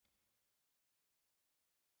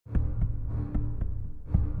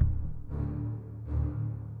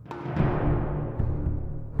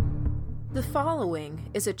The following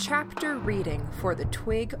is a chapter reading for the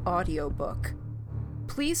Twig audiobook.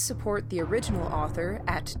 Please support the original author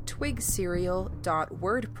at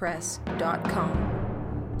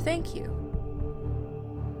twigserial.wordpress.com. Thank you.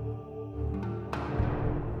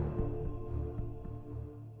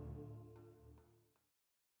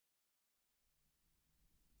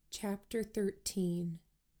 Chapter 13.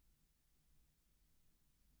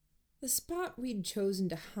 The spot we'd chosen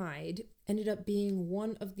to hide ended up being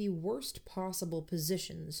one of the worst possible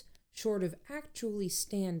positions, short of actually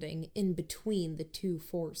standing in between the two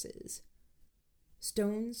forces.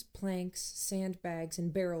 Stones, planks, sandbags,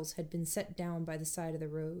 and barrels had been set down by the side of the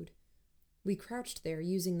road. We crouched there,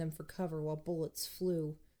 using them for cover while bullets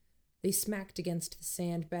flew. They smacked against the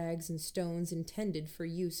sandbags and stones intended for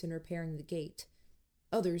use in repairing the gate.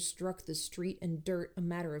 Others struck the street and dirt a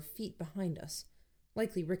matter of feet behind us,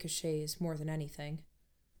 likely ricochets more than anything.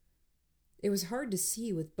 It was hard to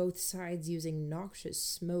see with both sides using noxious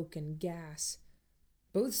smoke and gas.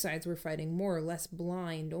 Both sides were fighting more or less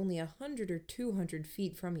blind, only 100 or 200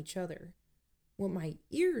 feet from each other. What my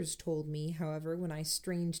ears told me, however, when I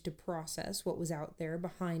strained to process what was out there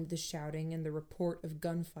behind the shouting and the report of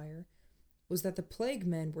gunfire, was that the plague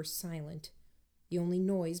men were silent, the only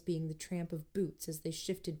noise being the tramp of boots as they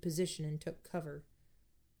shifted position and took cover.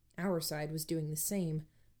 Our side was doing the same,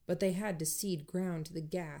 but they had to cede ground to the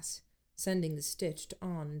gas, sending the stitched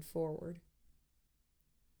on and forward.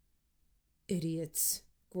 "Idiots,"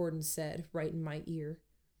 Gordon said, right in my ear.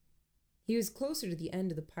 He was closer to the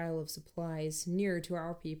end of the pile of supplies, nearer to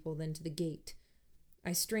our people than to the gate.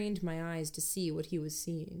 I strained my eyes to see what he was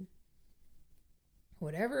seeing.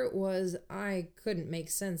 Whatever it was, I couldn't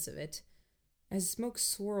make sense of it. As smoke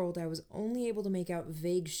swirled, I was only able to make out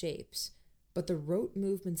vague shapes, but the rote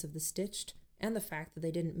movements of the stitched, and the fact that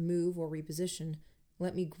they didn't move or reposition,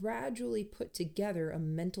 let me gradually put together a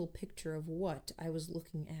mental picture of what I was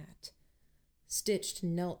looking at. Stitched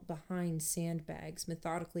knelt behind sandbags,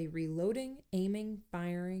 methodically reloading, aiming,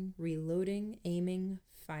 firing, reloading, aiming,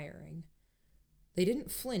 firing. They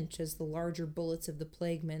didn't flinch as the larger bullets of the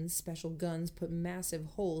plaguemen's special guns put massive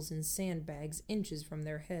holes in sandbags inches from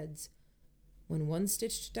their heads. When one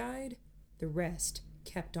stitched died, the rest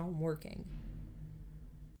kept on working.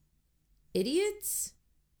 "Idiots?"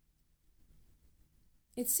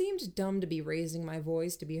 It seemed dumb to be raising my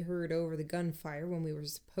voice to be heard over the gunfire when we were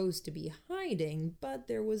supposed to be hiding, but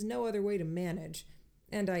there was no other way to manage,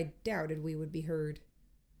 and I doubted we would be heard.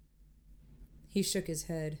 He shook his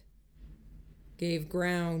head. "Gave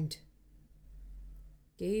ground."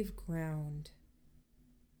 Gave ground.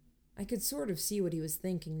 I could sort of see what he was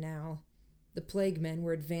thinking now. The plague men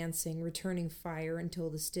were advancing, returning fire until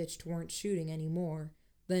the stitched weren't shooting anymore,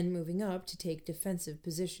 then moving up to take defensive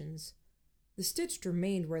positions. The stitched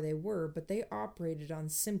remained where they were, but they operated on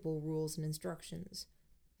simple rules and instructions.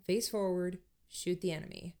 Face forward, shoot the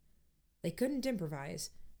enemy. They couldn't improvise,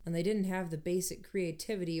 and they didn't have the basic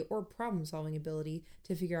creativity or problem-solving ability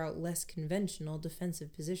to figure out less conventional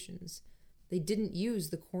defensive positions. They didn't use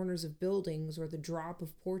the corners of buildings or the drop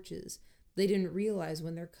of porches. They didn't realize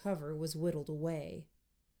when their cover was whittled away.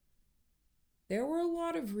 There were a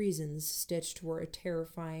lot of reasons stitched were a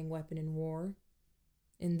terrifying weapon in war.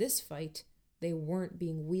 In this fight, they weren't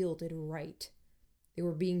being wielded right. They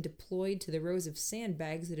were being deployed to the rows of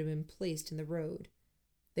sandbags that had been placed in the road.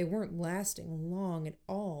 They weren't lasting long at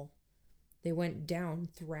all. They went down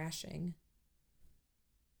thrashing.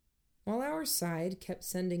 While our side kept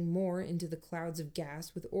sending more into the clouds of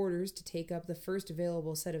gas with orders to take up the first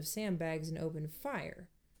available set of sandbags and open fire,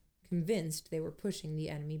 convinced they were pushing the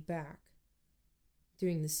enemy back.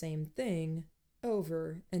 Doing the same thing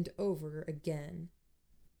over and over again.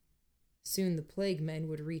 Soon the plague men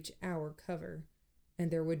would reach our cover, and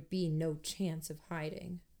there would be no chance of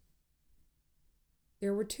hiding.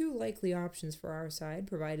 There were two likely options for our side,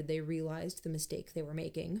 provided they realized the mistake they were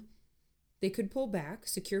making. They could pull back,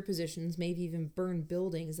 secure positions, maybe even burn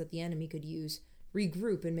buildings that the enemy could use,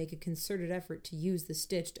 regroup and make a concerted effort to use the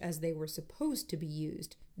stitched as they were supposed to be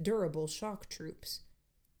used, durable shock troops.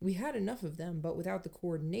 We had enough of them, but without the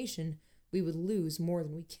coordination, we would lose more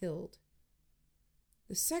than we killed.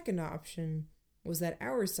 The second option was that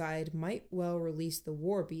our side might well release the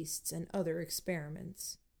war beasts and other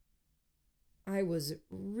experiments. I was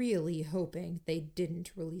really hoping they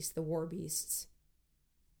didn't release the war beasts.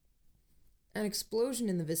 An explosion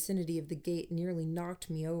in the vicinity of the gate nearly knocked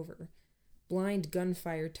me over. Blind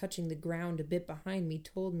gunfire touching the ground a bit behind me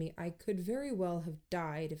told me I could very well have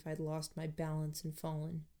died if I'd lost my balance and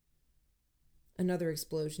fallen. Another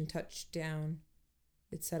explosion touched down.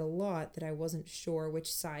 It said a lot that I wasn't sure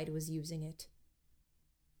which side was using it.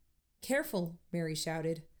 "Careful," Mary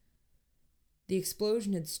shouted. The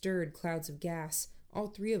explosion had stirred clouds of gas. All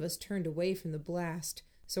three of us turned away from the blast,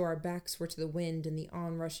 so our backs were to the wind and the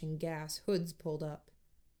onrushing gas, hoods pulled up.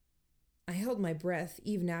 I held my breath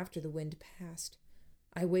even after the wind passed.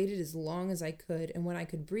 I waited as long as I could, and when I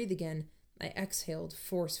could breathe again, I exhaled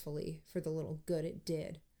forcefully for the little good it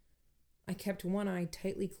did. I kept one eye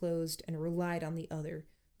tightly closed and relied on the other,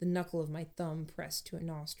 the knuckle of my thumb pressed to a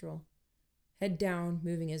nostril. Head down,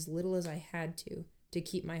 moving as little as I had to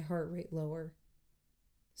keep my heart rate lower.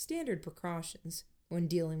 Standard precautions when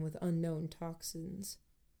dealing with unknown toxins.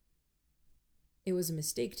 It was a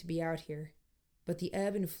mistake to be out here, but the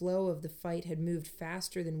ebb and flow of the fight had moved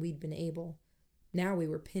faster than we'd been able. Now we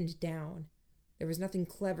were pinned down. There was nothing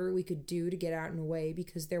clever we could do to get out and away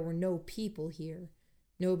because there were no people here.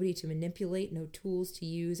 Nobody to manipulate, no tools to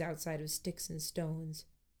use outside of sticks and stones.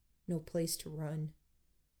 No place to run.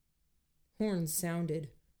 Horns sounded.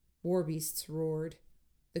 War beasts roared.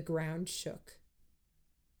 The ground shook.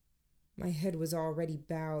 My head was already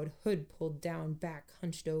bowed, hood pulled down, back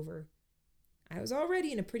hunched over. I was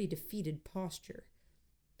already in a pretty defeated posture.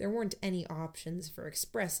 There weren't any options for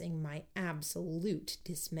expressing my absolute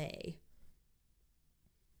dismay.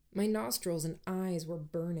 My nostrils and eyes were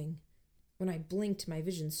burning. When I blinked, my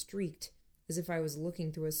vision streaked, as if I was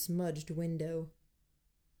looking through a smudged window.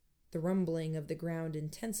 The rumbling of the ground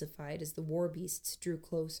intensified as the war beasts drew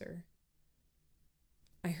closer.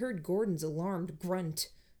 I heard Gordon's alarmed grunt,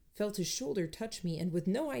 felt his shoulder touch me, and with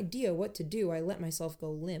no idea what to do, I let myself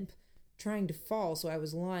go limp, trying to fall so I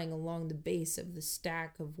was lying along the base of the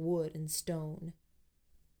stack of wood and stone.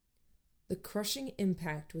 The crushing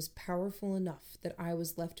impact was powerful enough that I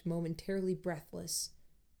was left momentarily breathless,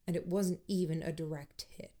 and it wasn't even a direct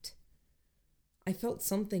hit. I felt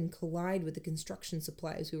something collide with the construction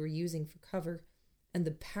supplies we were using for cover, and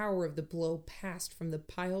the power of the blow passed from the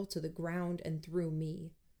pile to the ground and through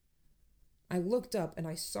me. I looked up and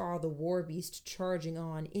I saw the war beast charging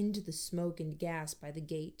on into the smoke and gas by the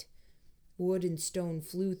gate. Wood and stone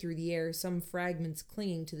flew through the air, some fragments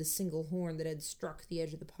clinging to the single horn that had struck the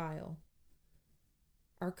edge of the pile.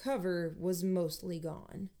 Our cover was mostly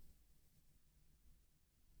gone.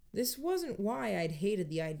 This wasn't why I'd hated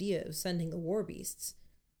the idea of sending the war beasts.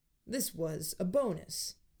 This was a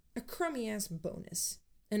bonus. A crummy-ass bonus.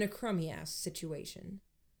 And a crummy-ass situation.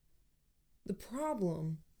 The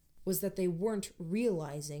problem was that they weren't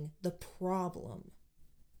realizing the problem.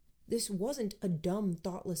 This wasn't a dumb,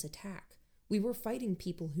 thoughtless attack. We were fighting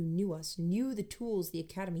people who knew us, knew the tools the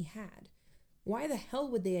Academy had. Why the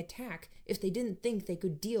hell would they attack if they didn't think they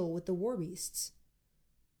could deal with the war beasts?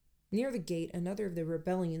 Near the gate, another of the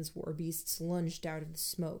rebellion's war beasts lunged out of the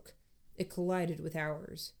smoke. It collided with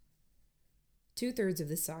ours. 2/3 of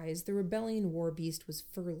the size, the rebellion war beast was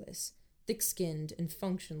furless, thick-skinned, and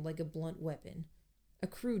functioned like a blunt weapon. A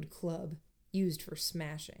crude club, used for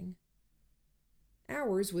smashing.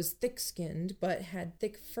 Ours was thick-skinned, but had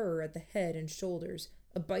thick fur at the head and shoulders,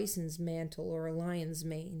 a bison's mantle or a lion's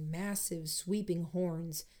mane, massive sweeping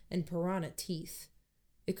horns, and piranha teeth.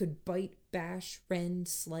 It could bite, bash, rend,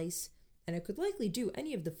 slice, and it could likely do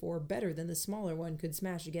any of the four better than the smaller one could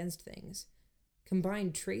smash against things.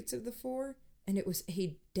 Combine traits of the four, and it was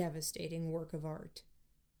a devastating work of art.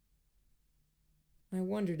 I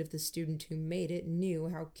wondered if the student who made it knew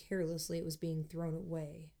how carelessly it was being thrown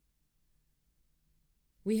away.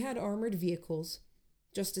 We had armored vehicles.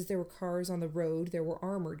 Just as there were cars on the road, there were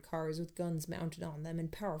armored cars with guns mounted on them and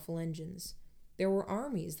powerful engines. There were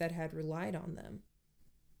armies that had relied on them.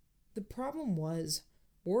 The problem was,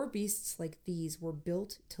 war beasts like these were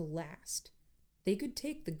built to last. They could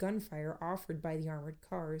take the gunfire offered by the armored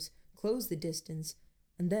cars, close the distance,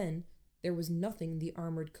 and then there was nothing the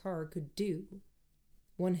armored car could do.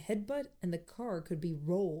 One headbutt and the car could be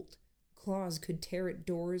rolled. Claws could tear at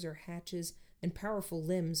doors or hatches, and powerful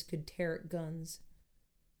limbs could tear at guns.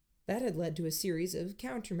 That had led to a series of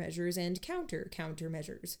countermeasures and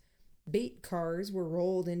countermeasures. Bait cars were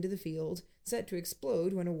rolled into the field, set to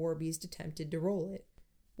explode when a war beast attempted to roll it.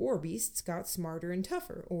 War beasts got smarter and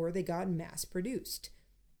tougher, or they got mass-produced.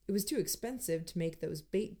 It was too expensive to make those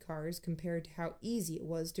bait cars compared to how easy it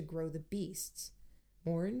was to grow the beasts.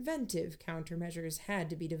 More inventive countermeasures had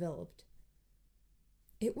to be developed.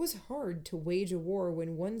 It was hard to wage a war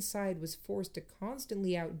when one side was forced to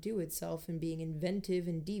constantly outdo itself in being inventive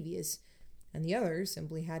and devious, and the other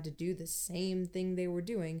simply had to do the same thing they were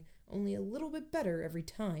doing, only a little bit better every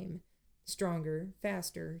time. Stronger,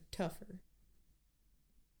 faster, tougher.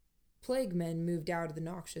 Plague men moved out of the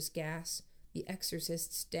noxious gas, the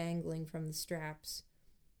exorcists dangling from the straps.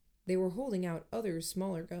 They were holding out other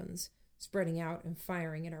smaller guns, spreading out and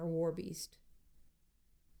firing at our war beast.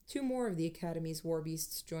 2 more of the Academy's war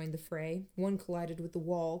beasts joined the fray. One collided with the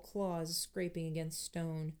wall, claws scraping against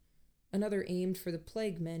stone. Another aimed for the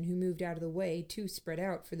plague men who moved out of the way, too spread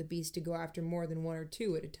out for the beast to go after more than 1 or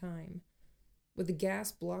 2 at a time. With the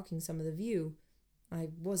gas blocking some of the view, I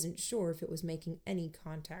wasn't sure if it was making any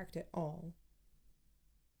contact at all.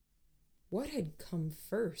 What had come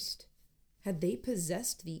first? Had they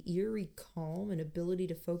possessed the eerie calm and ability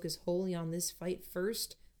to focus wholly on this fight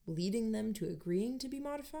first, leading them to agreeing to be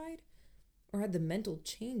modified? Or had the mental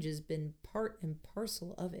changes been part and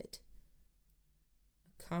parcel of it?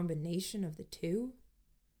 A combination of the two?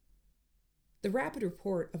 The rapid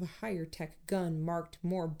report of a higher-tech gun marked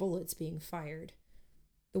more bullets being fired.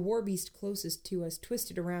 The warbeast closest to us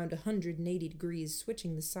twisted around 180 degrees,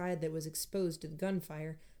 switching the side that was exposed to the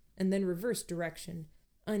gunfire, and then reversed direction,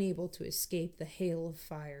 unable to escape the hail of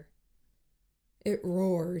fire. It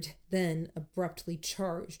roared, then abruptly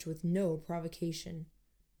charged with no provocation.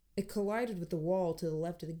 It collided with the wall to the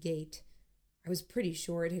left of the gate. I was pretty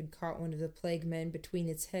sure it had caught one of the plague men between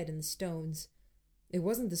its head and the stones. It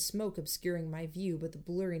wasn't the smoke obscuring my view, but the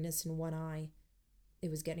blurriness in one eye.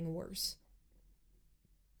 It was getting worse.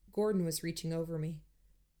 Gordon was reaching over me.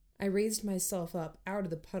 I raised myself up out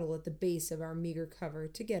of the puddle at the base of our meager cover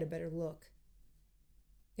to get a better look.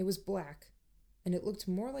 It was black, and it looked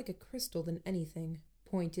more like a crystal than anything,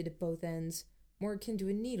 pointed at both ends, more akin to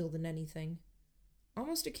a needle than anything.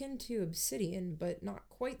 Almost akin to obsidian, but not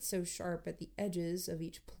quite so sharp at the edges of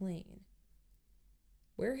each plane.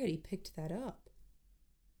 Where had he picked that up?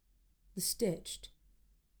 The stitched,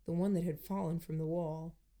 the one that had fallen from the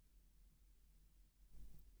wall.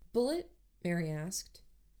 "Bullet?" Mary asked.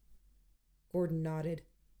 Gordon nodded.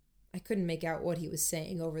 I couldn't make out what he was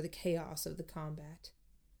saying over the chaos of the combat.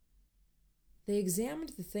 They examined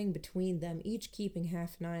the thing between them, each keeping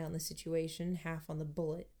half an eye on the situation, half on the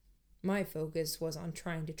bullet. My focus was on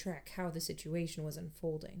trying to track how the situation was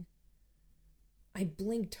unfolding. I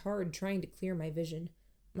blinked hard, trying to clear my vision.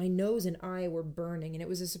 My nose and eye were burning, and it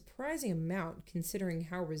was a surprising amount considering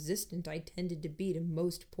how resistant I tended to be to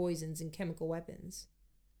most poisons and chemical weapons.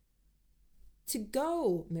 "To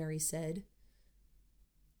go," Mary said.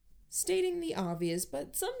 Stating the obvious,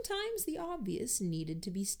 but sometimes the obvious needed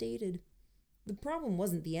to be stated. The problem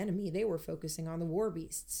wasn't the enemy, they were focusing on the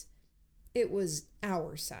warbeasts. It was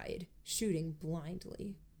our side, shooting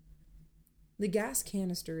blindly. The gas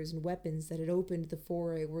canisters and weapons that had opened the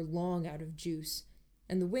foray were long out of juice,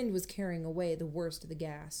 and the wind was carrying away the worst of the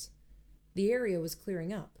gas. The area was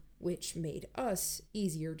clearing up, which made us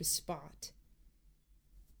easier to spot.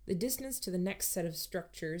 The distance to the next set of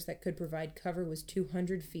structures that could provide cover was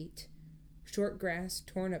 200 feet. Short grass,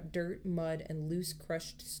 torn up dirt, mud, and loose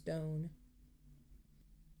crushed stone.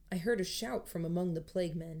 I heard a shout from among the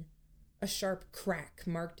plague men. A sharp crack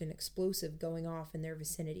marked an explosive going off in their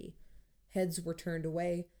vicinity. Heads were turned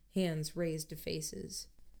away, hands raised to faces.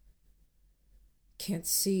 "Can't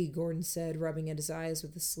see," Gordon said, rubbing at his eyes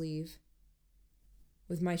with the sleeve.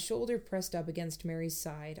 With my shoulder pressed up against Mary's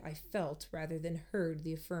side, I felt rather than heard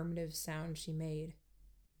the affirmative sound she made.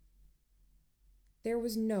 There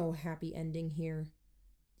was no happy ending here.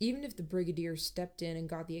 Even if the Brigadier stepped in and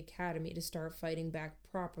got the Academy to start fighting back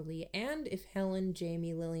properly, and if Helen,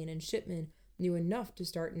 Jamie, Lillian, and Shipman knew enough to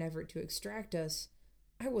start an effort to extract us,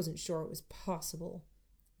 I wasn't sure it was possible.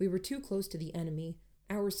 We were too close to the enemy,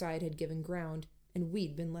 our side had given ground, and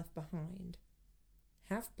we'd been left behind.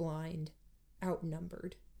 Half blind,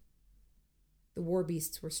 outnumbered. The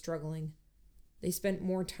warbeasts were struggling. They spent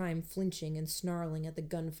more time flinching and snarling at the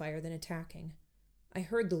gunfire than attacking. I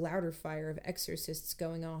heard the louder fire of exorcists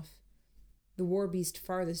going off. The warbeast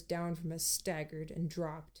farthest down from us staggered and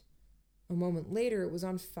dropped. A moment later it was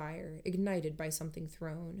on fire, ignited by something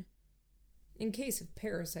thrown. In case of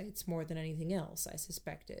parasites more than anything else, I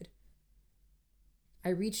suspected. I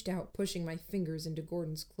reached out, pushing my fingers into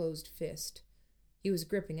Gordon's closed fist. He was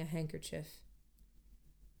gripping a handkerchief.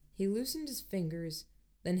 He loosened his fingers,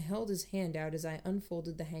 then held his hand out as I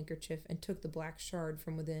unfolded the handkerchief and took the black shard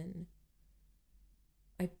from within.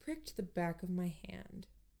 I pricked the back of my hand.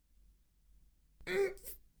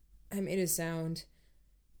 I made a sound.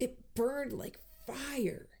 It burned like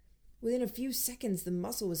fire. Within a few seconds, the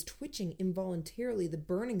muscle was twitching involuntarily, the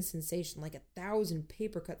burning sensation like 1,000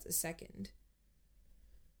 paper cuts a second.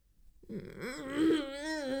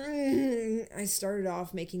 I started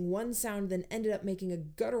off making one sound, then ended up making a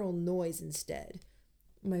guttural noise instead.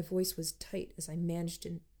 My voice was tight as I managed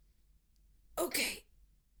to... "Okay."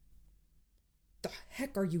 "The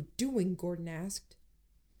heck are you doing?" Gordon asked.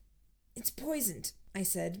 "It's poisoned," I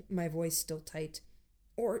said, my voice still tight.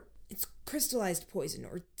 "Or it's crystallized poison,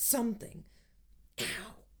 or something.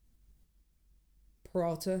 Ow."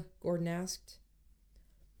 Peralta? Gordon asked.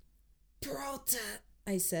 Peralta,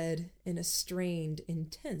 I said in a strained,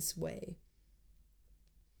 intense way.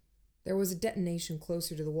 There was a detonation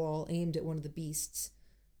closer to the wall, aimed at one of the beasts.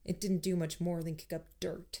 It didn't do much more than kick up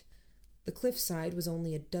dirt. The cliffside was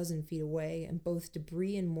only a dozen feet away, and both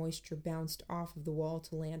debris and moisture bounced off of the wall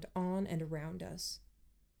to land on and around us.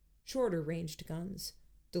 Shorter-ranged guns,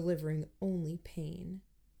 delivering only pain.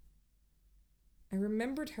 I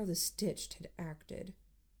remembered how the Stitched had acted.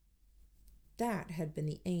 That had been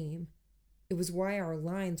the aim. It was why our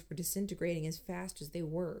lines were disintegrating as fast as they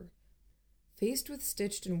were. Faced with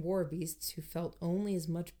Stitched and war beasts who felt only as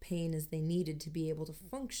much pain as they needed to be able to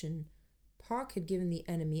function, Hawk had given the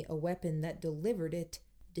enemy a weapon that delivered it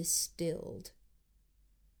distilled.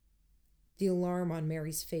 The alarm on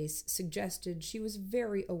Mary's face suggested she was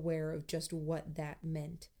very aware of just what that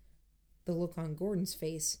meant. The look on Gordon's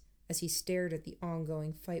face, as he stared at the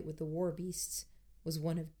ongoing fight with the war beasts, was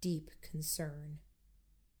one of deep concern.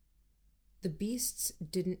 The beasts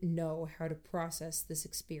didn't know how to process this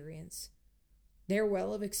experience. Their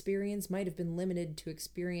well of experience might have been limited to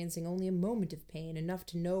experiencing only a moment of pain, enough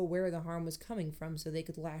to know where the harm was coming from so they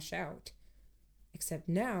could lash out. Except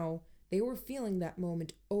now, they were feeling that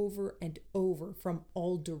moment over and over from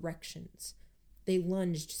all directions. They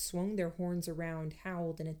lunged, swung their horns around,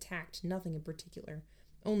 howled, and attacked nothing in particular,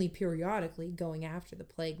 only periodically going after the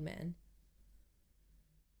plague men.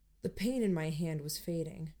 The pain in my hand was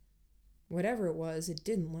fading. Whatever it was, it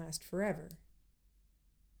didn't last forever.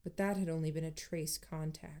 But that had only been a trace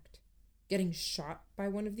contact. Getting shot by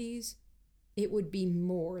one of these, it would be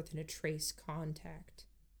more than a trace contact.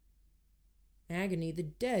 Agony the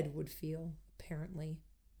dead would feel, apparently.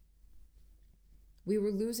 We were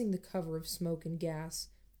losing the cover of smoke and gas,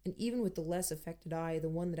 and even with the less affected eye, the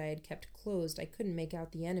one that I had kept closed, I couldn't make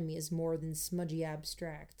out the enemy as more than smudgy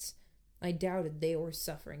abstracts. I doubted they were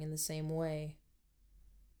suffering in the same way.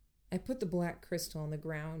 I put the black crystal on the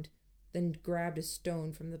ground, then grabbed a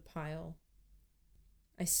stone from the pile.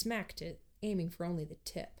 I smacked it, aiming for only the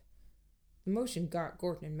tip. The motion got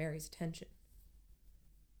Gordon and Mary's attention.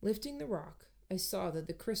 Lifting the rock, I saw that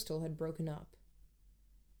the crystal had broken up,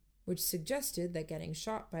 which suggested that getting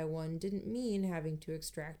shot by one didn't mean having to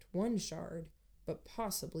extract one shard, but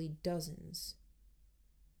possibly dozens.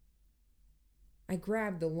 I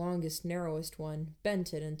grabbed the longest, narrowest one,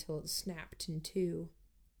 bent it until it snapped in two.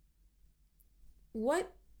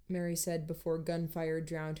 "What?" Mary said before gunfire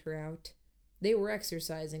drowned her out. They were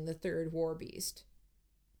exercising the third war beast.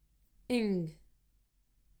 "Ing."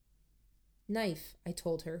 "Knife," I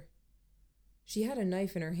told her. She had a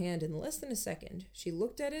knife in her hand in less than a second. She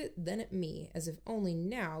looked at it, then at me, as if only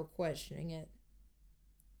now questioning it.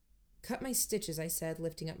 "Cut my stitches," I said,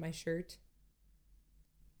 lifting up my shirt.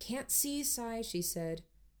 "Can't see, Cy," she said.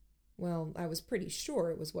 Well, I was pretty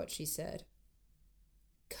sure it was what she said.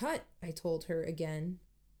 "Cut," I told her again.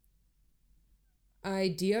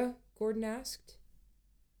 "Idea?" Gordon asked.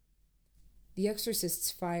 The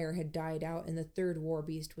exorcist's fire had died out and the third war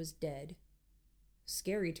beast was dead.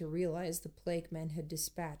 Scary to realize the plague men had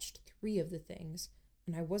dispatched 3 of the things,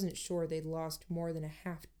 and I wasn't sure they'd lost more than a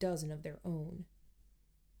half dozen of their own.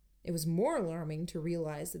 It was more alarming to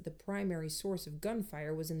realize that the primary source of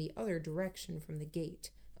gunfire was in the other direction from the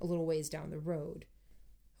gate, a little ways down the road.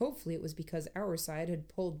 Hopefully it was because our side had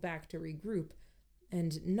pulled back to regroup,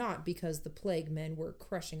 and not because the plague men were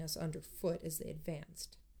crushing us underfoot as they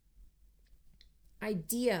advanced.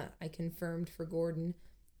 "Idea," I confirmed for Gordon,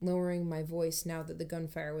 lowering my voice now that the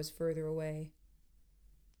gunfire was further away.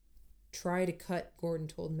 "Try to cut," Gordon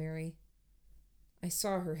told Mary. I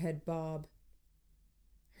saw her head bob.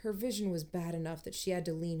 Her vision was bad enough that she had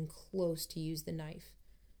to lean close to use the knife.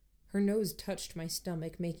 Her nose touched my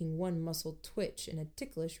stomach, making one muscle twitch in a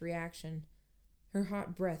ticklish reaction. Her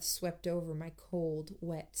hot breath swept over my cold,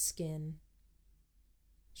 wet skin.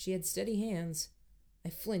 She had steady hands. I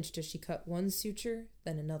flinched as she cut one suture,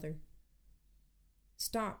 then another.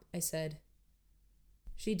 "Stop," I said.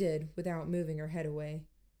 She did, without moving her head away.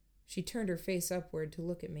 She turned her face upward to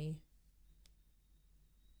look at me.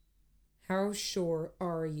 "How sure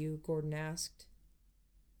are you?" Gordon asked.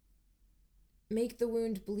 "Make the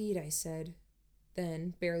wound bleed," I said.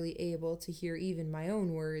 Then, barely able to hear even my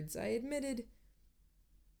own words, I admitted,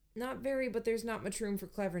 "Not very, but there's not much room for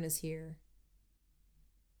cleverness here."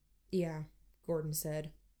 "Yeah," Gordon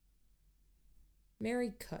said.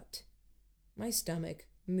 Mary cut. My stomach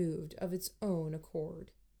moved of its own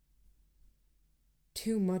accord.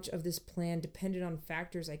 Too much of this plan depended on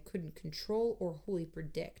factors I couldn't control or wholly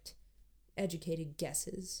predict. Educated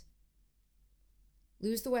guesses.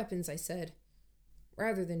 "Lose the weapons," I said.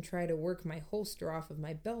 Rather than try to work my holster off of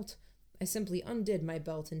my belt, I simply undid my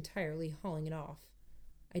belt entirely, hauling it off.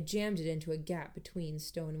 I jammed it into a gap between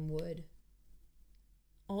stone and wood.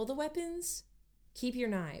 All the weapons? Keep your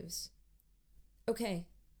knives. Okay.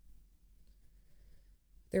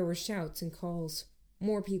 There were shouts and calls.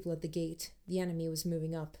 More people at the gate. The enemy was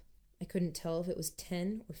moving up. I couldn't tell if it was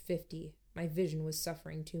 10 or 50. My vision was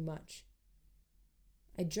suffering too much.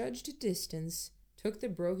 I judged a distance, took the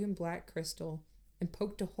broken black crystal, and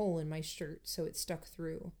poked a hole in my shirt so it stuck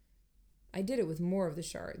through. I did it with more of the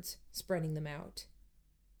shards, spreading them out.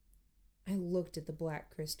 I looked at the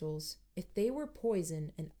black crystals. If they were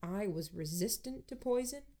poison and I was resistant to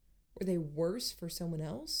poison, were they worse for someone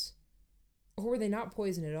else? Or were they not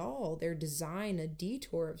poison at all, their design a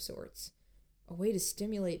detour of sorts, a way to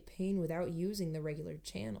stimulate pain without using the regular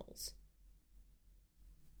channels?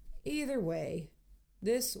 Either way,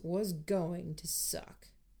 this was going to suck.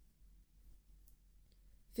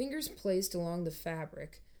 Fingers placed along the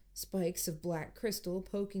fabric, spikes of black crystal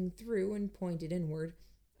poking through and pointed inward,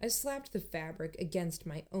 I slapped the fabric against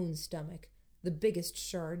my own stomach, the biggest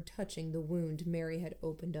shard touching the wound Mary had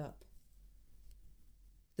opened up.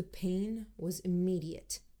 The pain was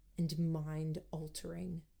immediate and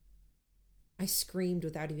mind-altering. I screamed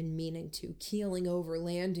without even meaning to, keeling over,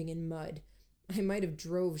 landing in mud. I might have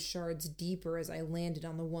drove shards deeper as I landed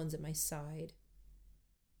on the ones at my side.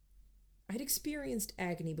 I'd experienced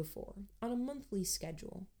agony before, on a monthly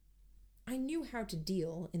schedule. I knew how to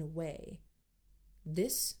deal, in a way.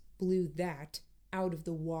 This blew that out of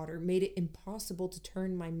the water, made it impossible to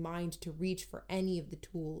turn my mind to reach for any of the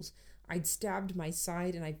tools. I'd stabbed my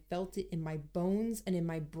side and I felt it in my bones and in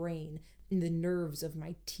my brain, in the nerves of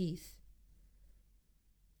my teeth.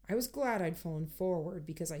 I was glad I'd fallen forward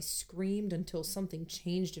because I screamed until something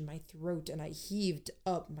changed in my throat and I heaved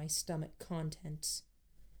up my stomach contents.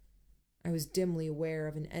 I was dimly aware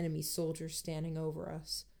of an enemy soldier standing over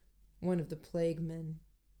us, one of the plague men.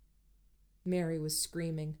 Mary was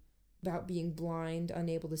screaming about being blind,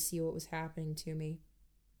 unable to see what was happening to me.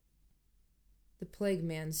 The plague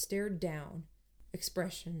man stared down,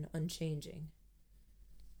 expression unchanging.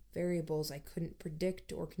 Variables I couldn't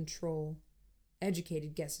predict or control,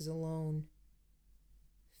 educated guesses alone.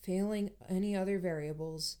 Failing any other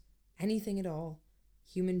variables, anything at all,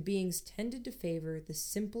 human beings tended to favor the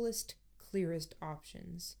simplest, clearest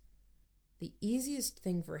options. The easiest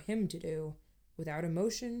thing for him to do, without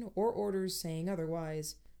emotion or orders saying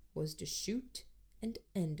otherwise, was to shoot and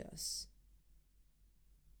end us.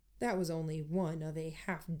 That was only one of a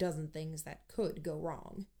half-dozen things that could go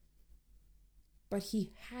wrong. But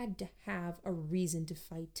he had to have a reason to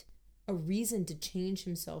fight, a reason to change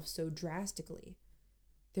himself so drastically.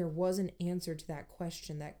 There was an answer to that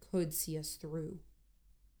question that could see us through.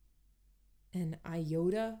 An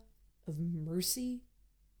iota of mercy?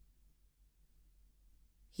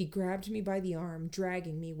 He grabbed me by the arm,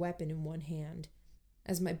 dragging me, weapon in one hand.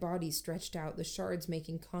 As my body stretched out, the shards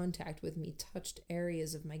making contact with me touched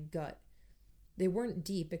areas of my gut. They weren't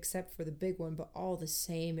deep except for the big one, but all the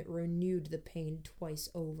same, it renewed the pain twice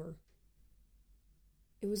over.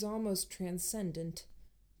 It was almost transcendent,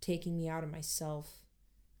 taking me out of myself.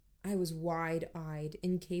 I was wide-eyed,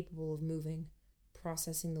 incapable of moving,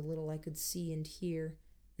 processing the little I could see and hear,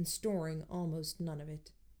 and storing almost none of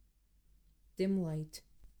it. Dim light,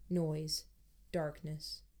 noise,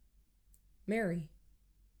 darkness. Mary.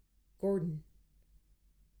 Gordon.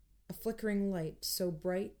 A flickering light so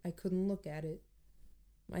bright I couldn't look at it.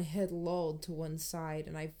 My head lolled to one side,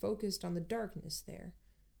 and I focused on the darkness there,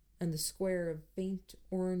 and the square of faint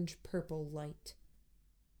orange-purple light.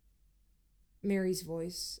 Mary's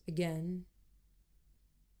voice, again.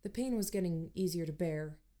 The pain was getting easier to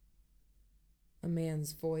bear. A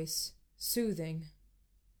man's voice, soothing.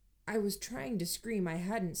 I was trying to scream, I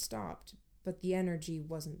hadn't stopped, but the energy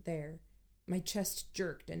wasn't there. My chest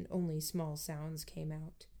jerked and only small sounds came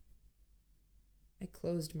out. I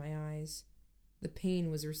closed my eyes. The pain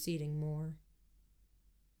was receding more.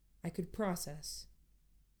 I could process.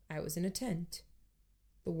 I was in a tent.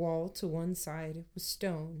 The wall to one side was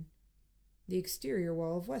stone, the exterior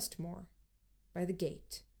wall of Westmore, by the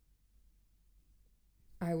gate.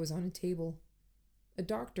 I was on a table. A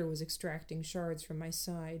doctor was extracting shards from my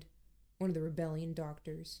side, one of the rebellion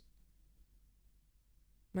doctors.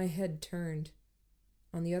 My head turned.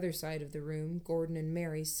 On the other side of the room, Gordon and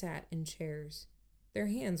Mary sat in chairs. Their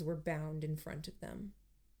hands were bound in front of them.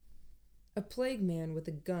 A plague man with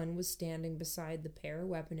a gun was standing beside the pair,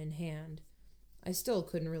 weapon in hand. I still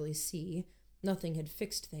couldn't really see. Nothing had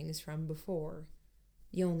fixed things from before.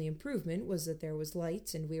 The only improvement was that there was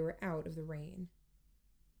light and we were out of the rain.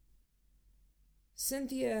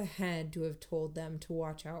 Cynthia had to have told them to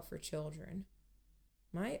watch out for children.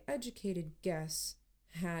 My educated guess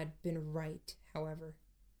had been right, however.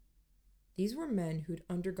 These were men who'd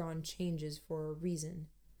undergone changes for a reason.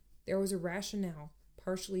 There was a rationale,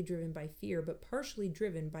 partially driven by fear, but partially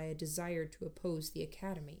driven by a desire to oppose the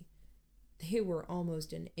Academy. They were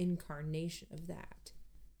almost an incarnation of that.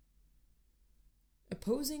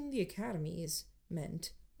 Opposing the Academies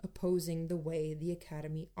meant opposing the way the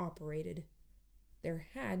Academy operated. There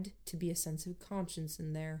had to be a sense of conscience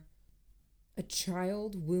in there. A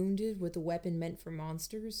child wounded with a weapon meant for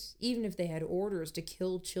monsters, even if they had orders to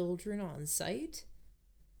kill children on sight?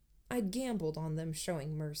 I gambled on them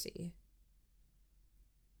showing mercy.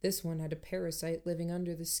 This one had a parasite living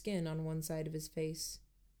under the skin on one side of his face.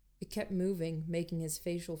 It kept moving, making his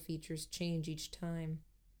facial features change each time.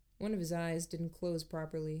 One of his eyes didn't close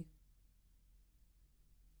properly.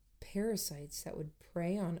 Parasites that would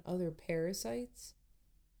prey on other parasites?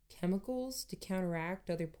 Chemicals to counteract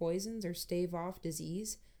other poisons or stave off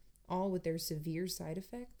disease, all with their severe side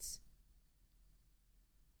effects?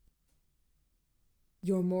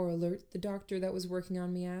 "You're more alert?" the doctor that was working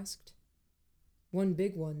on me asked. "One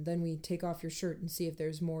big one, then we take off your shirt and see if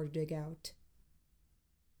there's more to dig out."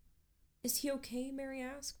 "Is he okay?" Mary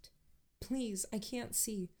asked. "Please, I can't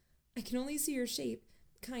see. I can only see your shape,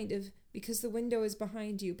 kind of, because the window is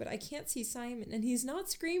behind you, but I can't see Simon, and he's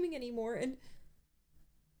not screaming anymore, and—"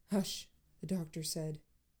 "Hush," the doctor said.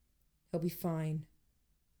 "He'll be fine.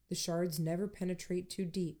 The shards never penetrate too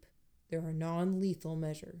deep. They're a non-lethal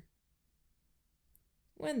measure."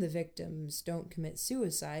 When the victims don't commit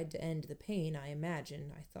suicide to end the pain, I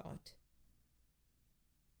imagine, I thought.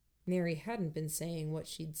 Mary hadn't been saying what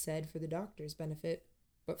she'd said for the doctor's benefit,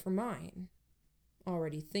 but for mine,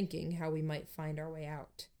 already thinking how we might find our way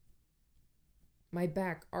out. My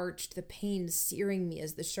back arched, the pain searing me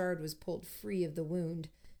as the shard was pulled free of the wound,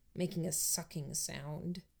 making a sucking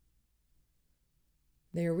sound.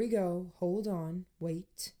 "There we go. Hold on.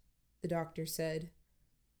 Wait," the doctor said.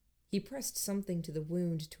 He pressed something to the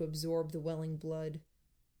wound to absorb the welling blood.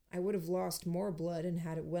 I would have lost more blood and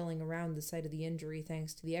had it welling around the site of the injury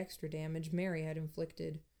thanks to the extra damage Mary had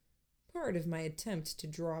inflicted. Part of my attempt to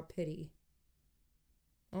draw pity.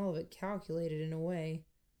 All of it calculated in a way.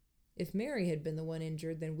 If Mary had been the one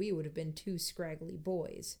injured, then we would have been two scraggly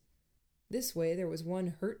boys. This way there was one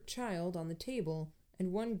hurt child on the table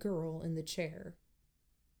and one girl in the chair.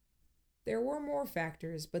 There were more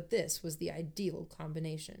factors, but this was the ideal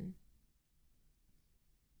combination.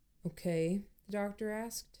 "Okay?" the doctor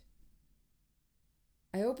asked.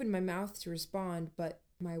 I opened my mouth to respond, but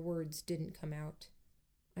my words didn't come out.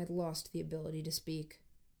 I'd lost the ability to speak.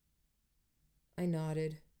 I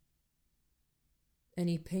nodded.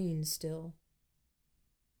 "Any pain still?"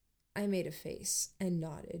 I made a face and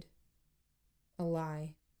nodded. A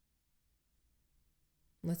lie.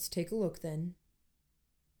 "Let's take a look then."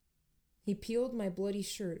 He peeled my bloody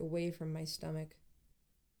shirt away from my stomach.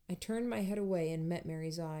 I turned my head away and met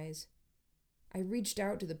Mary's eyes. I reached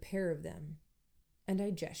out to the pair of them, and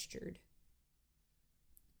I gestured.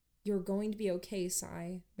 "You're going to be okay,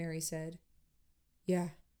 Si," Mary said.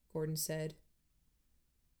 "Yeah," Gordon said.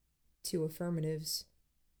 Two affirmatives.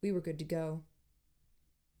 We were good to go.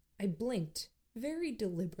 I blinked, very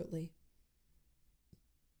deliberately.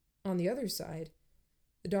 On the other side,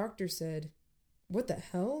 the doctor said, "What the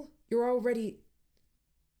hell? You're already—"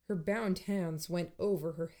 Her bound hands went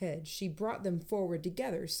over her head. She brought them forward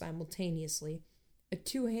together simultaneously, a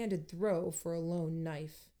two-handed throw for a lone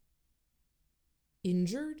knife.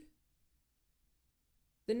 "Injured?"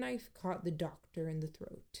 The knife caught the doctor in the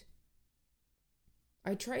throat.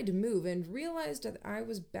 I tried to move and realized that I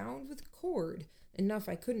was bound with cord, enough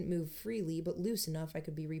I couldn't move freely, but loose enough I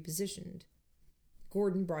could be repositioned.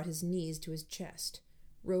 Gordon brought his knees to his chest.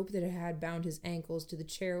 Rope that had bound his ankles to the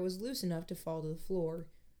chair was loose enough to fall to the floor.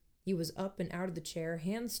 He was up and out of the chair,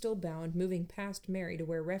 hands still bound, moving past Mary to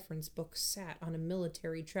where reference books sat on a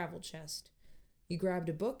military travel chest. He grabbed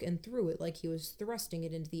a book and threw it like he was thrusting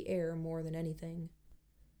it into the air more than anything.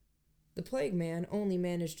 The plague man only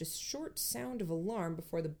managed a short sound of alarm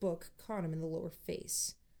before the book caught him in the lower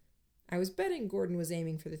face. I was betting Gordon was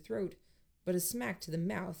aiming for the throat, but a smack to the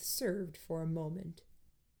mouth served for a moment.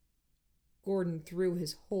 Gordon threw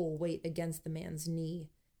his whole weight against the man's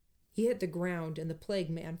knee. He hit the ground, and the plague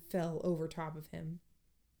man fell over top of him.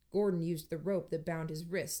 Gordon used the rope that bound his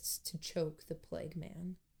wrists to choke the plague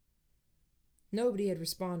man. Nobody had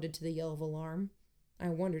responded to the yell of alarm. I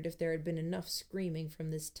wondered if there had been enough screaming from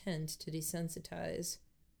this tent to desensitize.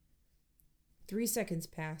 3 seconds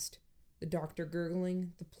passed, the doctor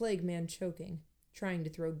gurgling, the plague man choking, trying to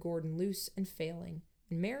throw Gordon loose and failing.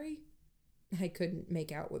 And Mary? I couldn't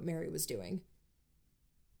make out what Mary was doing.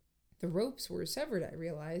 The ropes were severed, I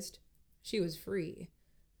realized. She was free.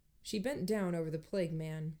 She bent down over the plague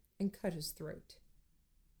man and cut his throat.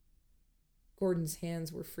 Gordon's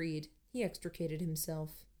hands were freed. He extricated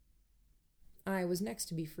himself. I was next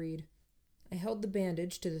to be freed. I held the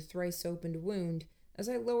bandage to the thrice-opened wound as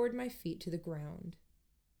I lowered my feet to the ground.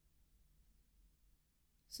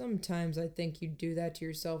 "Sometimes I think you'd do that to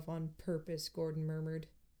yourself on purpose," Gordon murmured.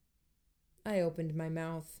 I opened my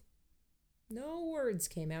mouth. No words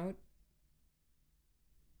came out.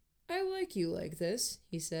 "I like you like this,"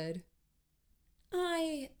 he said.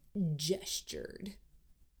 I gestured.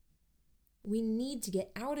 "We need to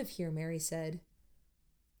get out of here," Mary said.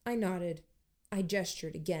 I nodded. I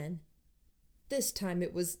gestured again. This time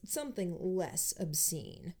it was something less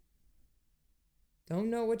obscene. "Don't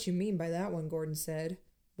know what you mean by that one," Gordon said.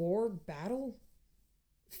 "War? Battle?"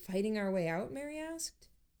 "Fighting our way out?" Mary asked.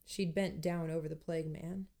 She'd bent down over the plague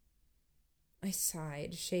man. I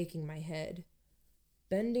sighed, shaking my head.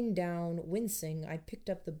 Bending down, wincing, I picked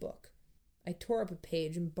up the book. I tore up a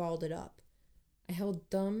page and balled it up. I held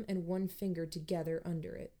thumb and one finger together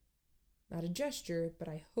under it. Not a gesture, but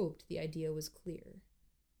I hoped the idea was clear.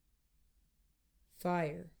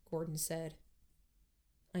 "Fire," Gordon said.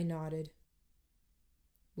 I nodded.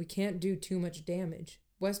 "We can't do too much damage.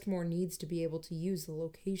 Westmore needs to be able to use the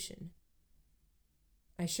location."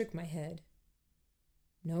 I shook my head.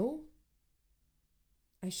 "No?"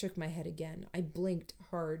 I shook my head again. I blinked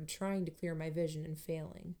hard, trying to clear my vision and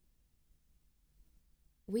failing.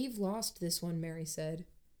 "We've lost this one," Mary said.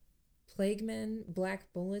 "Plaguemen,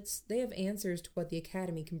 black bullets, they have answers to what the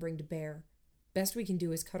Academy can bring to bear. Best we can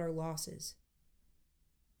do is cut our losses."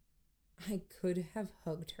 I could have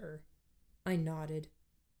hugged her. I nodded.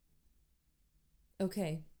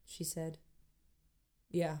 "Okay," she said.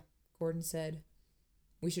 "Yeah," Gordon said.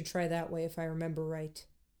 "We should try that way if I remember right."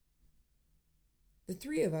 The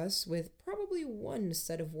three of us, with probably one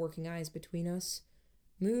set of working eyes between us,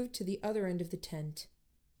 moved to the other end of the tent.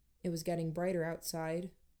 It was getting brighter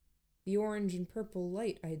outside. The orange and purple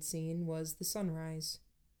light I'd seen was the sunrise.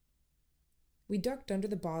 We ducked under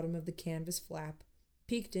the bottom of the canvas flap,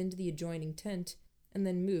 peeked into the adjoining tent, and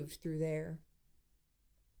then moved through there.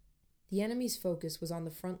 The enemy's focus was on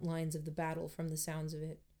the front lines of the battle from the sounds of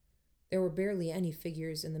it. There were barely any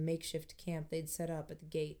figures in the makeshift camp they'd set up at the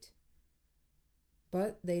gate.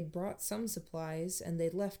 But they'd brought some supplies, and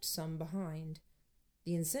they'd left some behind.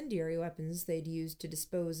 The incendiary weapons they'd used to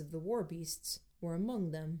dispose of the war beasts were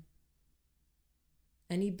among them.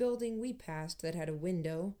 Any building we passed that had a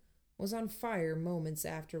window was on fire moments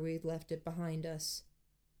after we'd left it behind us.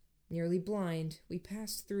 Nearly blind, we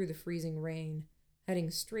passed through the freezing rain, heading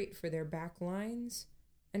straight for their back lines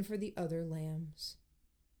and for the other lambs.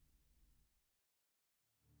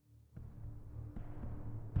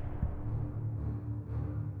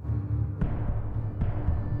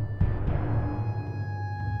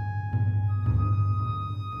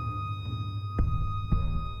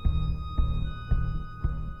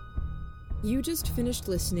 You just finished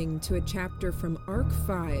listening to a chapter from Arc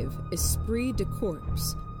 5, Esprit de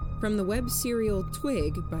Corps, from the web serial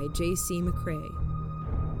Twig by J.C.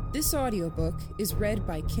 McCrae. This audiobook is read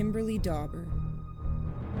by Kimberly Dauber.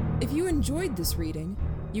 If you enjoyed this reading,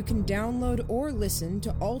 you can download or listen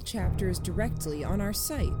to all chapters directly on our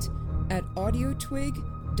site at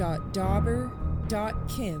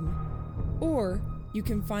audiotwig.dauber.kim, or you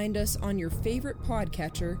can find us on your favorite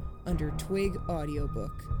podcatcher under Twig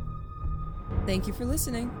Audiobook. Thank you for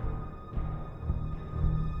listening.